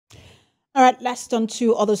All right, let's turn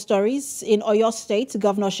to other stories. In Oyo State,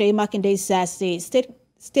 Governor Seyi Makinde says the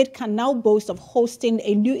state can now boast of hosting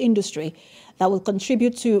a new industry that will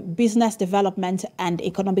contribute to business development and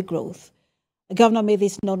economic growth. The governor made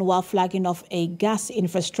this known while flagging off a gas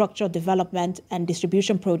infrastructure development and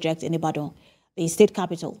distribution project in Ibadan, the state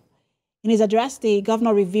capital. In his address, the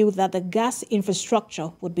governor revealed that the gas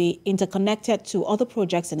infrastructure would be interconnected to other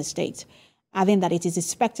projects in the state, adding that it is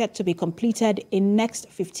expected to be completed in next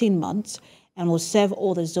 15 months and will serve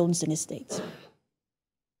all the zones in the state.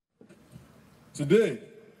 Today,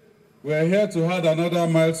 we are here to add another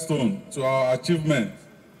milestone to our achievement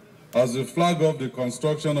as we flag off the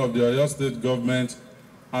construction of the Oyo State Government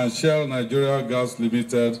and Shell Nigeria Gas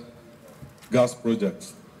Limited gas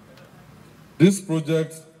project. This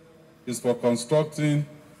project is for constructing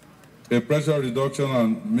a pressure reduction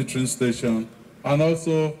and metering station, and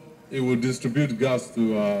also it will distribute gas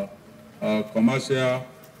to commercial,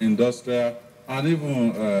 industrial, and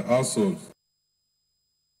even households.